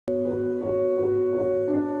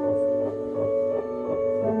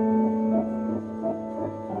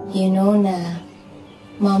You know na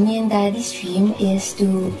Mommy and Daddy's dream is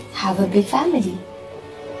to have a big family.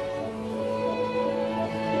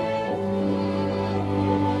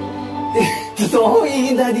 Totoo?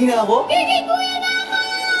 Iingin Daddy na ako? Iingin Kuya na ako!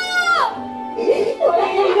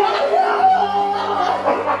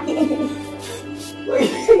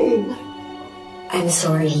 I'm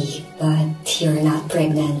sorry, but you're not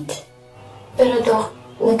pregnant. Pero Doc,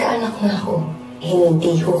 nagkaanak na ako.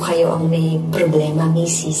 Hindi ho kayo ang may problema,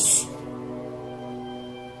 Mrs.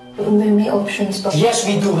 May options pa. Yes,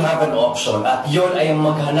 we do have an option. At yun ay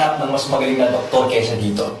maghanap ng mas magaling na doktor kaysa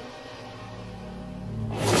dito.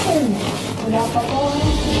 Wala pa po.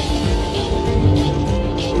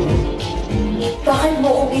 Bakit mo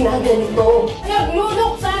ko ginaganito?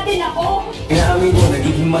 Naglulok sa atin ako! Inaamin mo,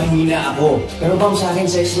 nagiging mahina ako. Pero bang sa akin,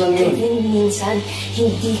 sex lang yun. Minsan,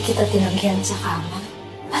 hindi kita tinanggihan sa kama.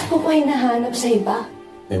 At mo pa hinahanap sa iba?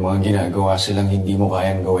 May mga ginagawa silang hindi mo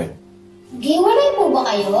kayang gawin. Giwalay po ba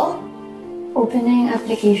kayo? Open na yung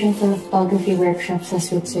application for photography workshop sa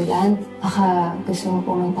Switzerland. Baka gusto mo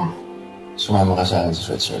pumunta. Sumama ka sa akin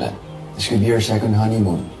sa Switzerland. This could be our second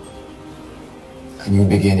honeymoon. A new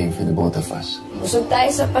beginning for the both of us. Busog tayo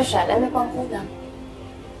sa pasyal. Ano pang kulang?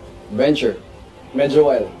 Venture. Medyo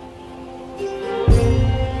wild.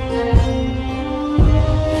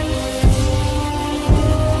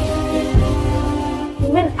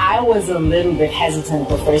 Even I was a little bit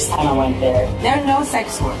hesitant the first time I went there. There are no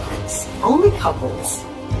sex workers, only couples.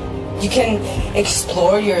 You can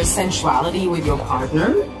explore your sensuality with your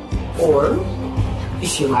partner, or,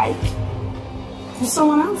 if you like, with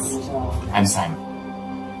someone else. I'm Simon.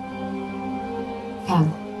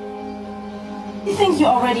 You think you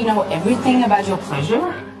already know everything about your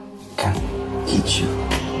pleasure? Can eat you.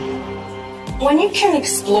 When you can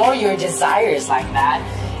explore your desires like that,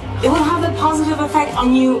 it will have a positive effect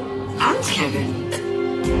on you and Kevin.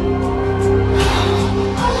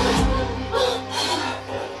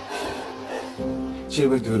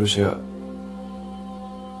 Sino magturo siya?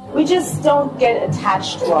 We just don't get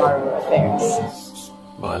attached to our affairs.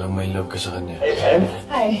 Baka lang may love ka sa kanya. Hey, Pam.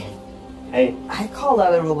 Hi. Hey. I call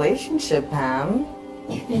that a relationship, Pam.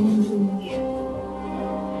 Hindi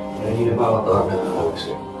na ba ako tawag na tawag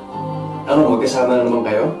sa'yo? Ano, magkasama na naman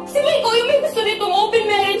kayo? Si Miko, yung may gusto nitong open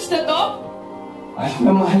marriage na to? Ay,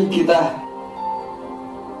 namahal kita.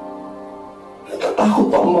 Natatakot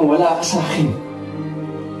pa akong mawala ka sa akin.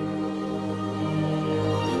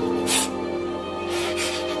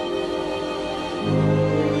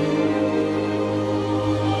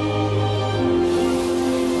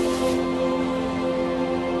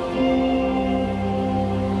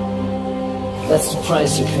 That's the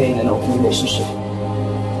price you pay in an open relationship.